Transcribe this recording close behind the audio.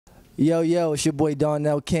Yo, yo, it's your boy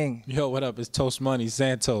Darnell King. Yo, what up? It's Toast Money,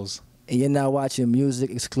 Santos. And you're now watching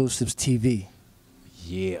MusicXclusives TV.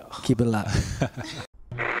 Yeah. Keep it locked.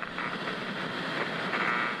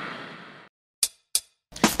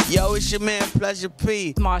 Yo, it's your man, Pleasure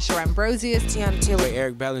P. Marsha Ambrosius, TM2,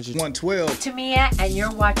 Eric Ballinger, 112. Tamia, and you're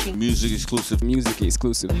watching MusicXclusive.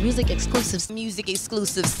 MusicXclusive. MusicXclusives,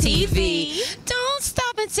 MusicXclusives TV. Don't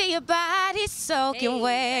stop until your body's soaking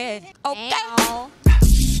wet. Okay.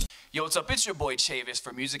 Yo, what's up? It's your boy Chavis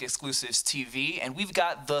for MusicXclusives TV, and we've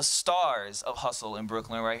got the stars of hustle in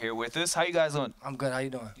Brooklyn right here with us. How you guys doing? I'm good. How you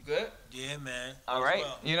doing? You good? Yeah, man. All right.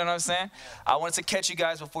 Well. You know what I'm saying? I wanted to catch you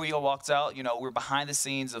guys before you all walked out. You know, we're behind the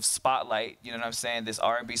scenes of Spotlight. You know what I'm saying? This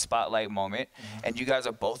R&B Spotlight moment, and you guys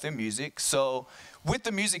are both in music. So, with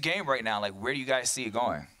the music game right now, like, where do you guys see it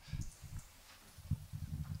going?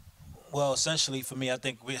 Well, essentially, for me, I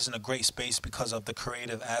think we're in a great space because of the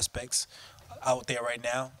creative aspects out there right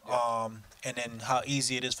now, and then how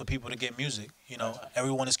easy it is for people to get music. You know,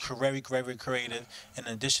 everyone is very, very creative. And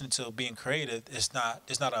in addition to being creative, it's not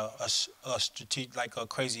a strategic, like a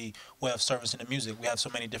crazy way of servicing the music. We have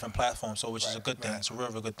so many different platforms, so which is a good thing. It's a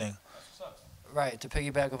real good thing. Right. To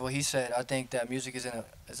piggyback off what he said, I think that music is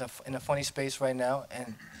in a funny space right now,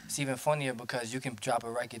 and it's even funnier because you can drop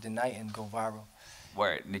a record tonight and go viral.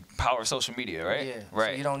 Word. The power of social media, right? Yeah.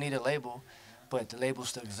 Right. So you don't need a label. But the labels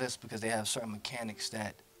still exist because they have certain mechanics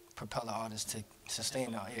that propel the artists to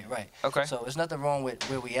sustain out here, right? Okay. So there's nothing wrong with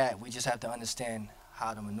where we at. We just have to understand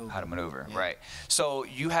how to maneuver. How to maneuver, yeah. right. So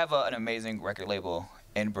you have an amazing record label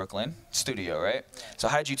in Brooklyn, studio, right? So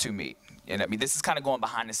how did you two meet? And I mean, this is kind of going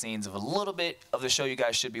behind the scenes of a little bit of the show you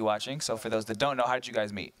guys should be watching. So for those that don't know, how did you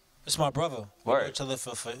guys meet? It's my brother. We Word. worked together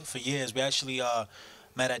for years. We actually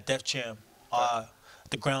met at Def Jam,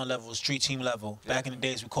 the ground level, street team level. Yeah. Back in the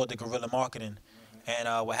days, we called it guerrilla marketing.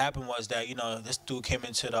 And what happened was that, you know, this dude came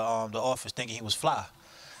into the office thinking he was fly.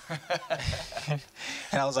 And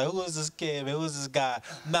I was like, who is this kid, man? Who is this guy?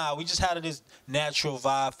 Nah, we just had this natural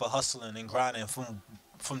vibe for hustling and grinding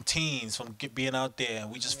from teens, from being out there.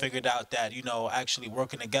 And we just figured out that, you know, actually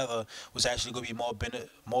working together was actually going to be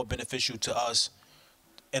more beneficial to us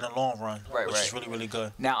in the long run, which is really, really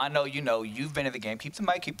good. Now, I know, you know, you've been in the game. Keep the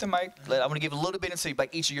mic, keep the mic. I'm going to give a little bit into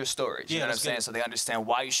like each of your stories, you know what I'm saying? So they understand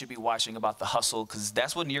why you should be watching about the hustle, because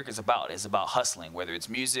that's what New York is about. It's about hustling, whether it's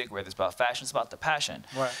music, whether it's about fashion, it's about the passion.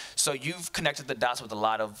 Right. So you've connected the dots with a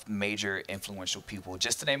lot of major influential people.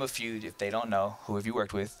 Just to name a few, if they don't know, who have you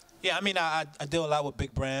worked with? Yeah, I mean, I deal a lot with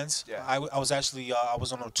big brands. Yeah. I was actually, I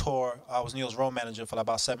was on a tour. I was Neil's road manager for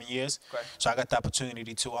about 7 years. Okay. So I got the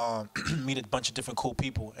opportunity to meet a bunch of different cool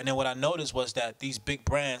people. And then what I noticed was that these big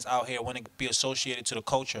brands out here want to be associated to the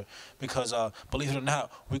culture because, believe it or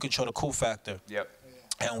not, we control the cool factor. Yep.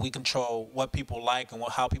 And we control what people like and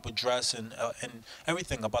how people dress and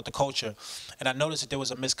everything about the culture. And I noticed that there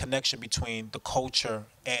was a misconnection between the culture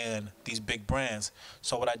and these big brands.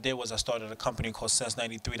 So what I did was I started a company called Sense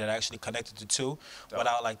 93 that actually connected the two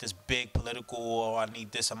without like this big political, or I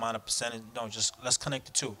need this amount of percentage. No, just let's connect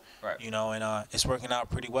the two. Right. You know, and it's working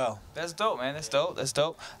out pretty well. That's dope, man. That's dope. That's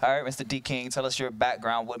dope. All right, Mr. D. King, tell us your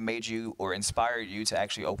background. What made you or inspired you to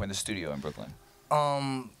actually open the studio in Brooklyn?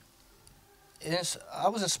 I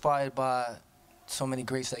was inspired by so many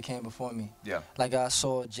greats that came before me. Yeah. Like I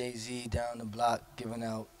saw Jay-Z down the block giving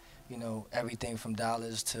out, you know, everything from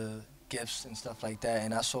dollars to gifts and stuff like that,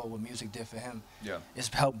 and I saw what music did for him. Yeah. It's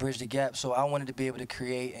helped bridge the gap, so I wanted to be able to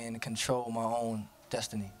create and control my own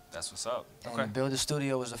destiny. That's what's up. And Okay. to build a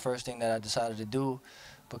studio was the first thing that I decided to do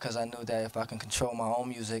because I knew that if I can control my own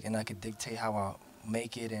music and I could dictate how I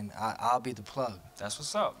make it, and I'll be the plug. That's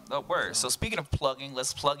what's up. No word. So speaking of plugging,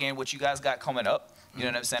 let's plug in what you guys got coming up. You know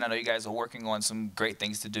what I'm saying? I know you guys are working on some great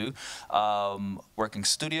things to do. Working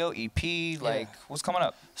studio, EP, like what's coming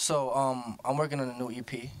up? So I'm working on a new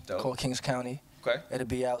EP called Kings County. Okay. It'll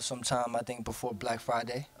be out sometime, I think, before Black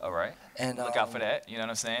Friday. All right. And look out for that. You know what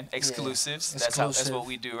I'm saying? Exclusives. Yeah, That's what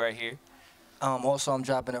we do right here. Also, I'm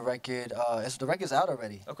dropping a record. The record's out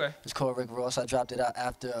already. Okay. It's called Rick Ross. I dropped it out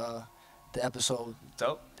after the episode.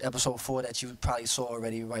 Dope. Episode 4 that you probably saw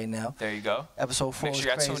already right now. There you go. Episode 4. Make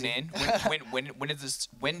sure is y'all crazy. tune in.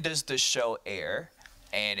 When does the show air?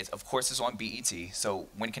 And it's, of course, it's on BET. So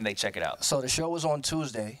when can they check it out? So the show was on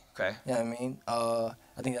Tuesday. Okay. You know what I mean?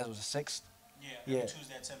 I think that was the 6th. Yeah, every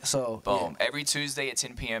Tuesday at 10 p.m. So boom. Every Tuesday at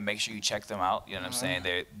 10 p.m. Make sure you check them out. You know what I'm saying?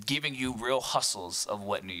 They're giving you real hustles of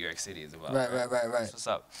what New York City is about. Right. That's what's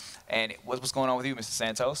up. And what's going on with you, Mr.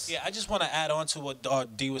 Santos? Yeah, I just want to add on to what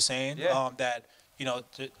D was saying. Yeah. That, you know,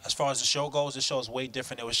 as far as the show goes, the show is way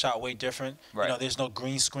different. It was shot way different. Right. You know, there's no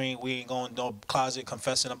green screen. We ain't going no closet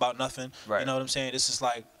confessing about nothing. Right. You know what I'm saying? This is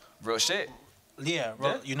like real shit. Yeah,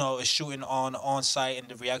 you know, it's shooting on site and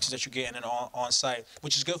the reactions that you're getting on site,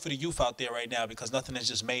 which is good for the youth out there right now because nothing is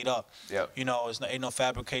just made up. Yep. You know, ain't no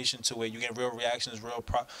fabrication to it. You get real reactions, real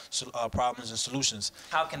problems and solutions.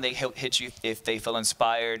 How can they hit you if they feel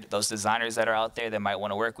inspired? Those designers that are out there that might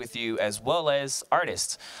want to work with you, as well as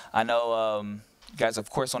artists. I know you guys, of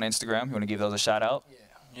course, on Instagram. You want to give those a shout out?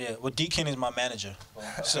 Yeah, well, D King is my manager.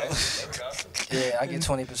 So Yeah, I get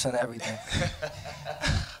 20% of everything.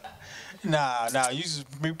 Nah.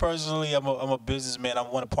 Me personally, I'm a businessman. I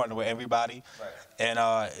want to partner with everybody. Right. And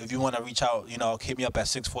if you want to reach out, you know, hit me up at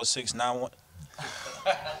 646-91.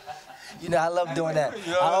 You know, I love doing that.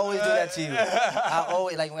 I always do that to you. I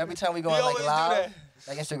always, like, every time we go on, like, live,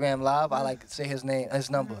 like Instagram live, I like say his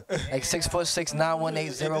number, like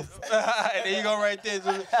 646-9180. And there you go, right there.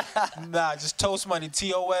 Nah, just Toast Money,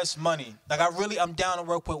 TOS Money. Like I'm down to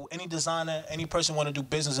work with any designer, any person want to do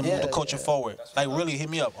business and move the culture forward. Like really, hit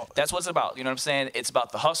me up. That's what it's about. You know what I'm saying? It's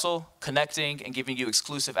about the hustle, connecting, and giving you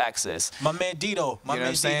exclusive access. My man Dito, my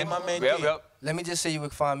man D. Yep. Let me just say, you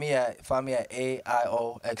would find me at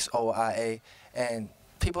AIOXOIA, and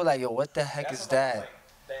people like, yo, what the heck is that?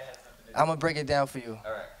 I'm gonna break it down for you.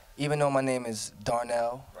 All right. Even though my name is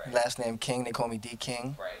Darnell, last name King, they call me D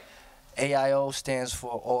King. Right. AIO stands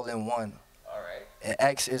for all in one. All right. And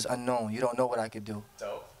X is unknown. You don't know what I could do.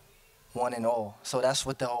 Dope. One and all. So that's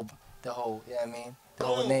what the whole, you know what I mean? The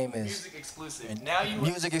whole name is. Music exclusive. Now you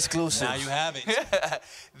Music Exclusives. Now you have it.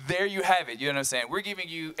 There you have it. You know what I'm saying? We're giving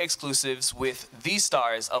you exclusives with the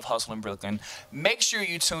stars of Hustle in Brooklyn. Make sure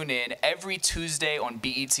you tune in every Tuesday on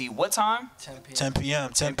BET. What time? 10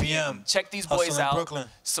 p.m. 10 p.m. Check these Hustle boys in out. Brooklyn.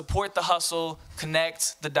 Support the hustle.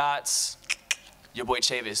 Connect the dots. Your boy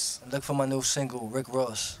Chavis. Look for my new single, Rick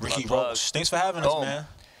Ross. Ricky Plug. Ross. Thanks for having us, Boom. man.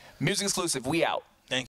 Music exclusive. We out.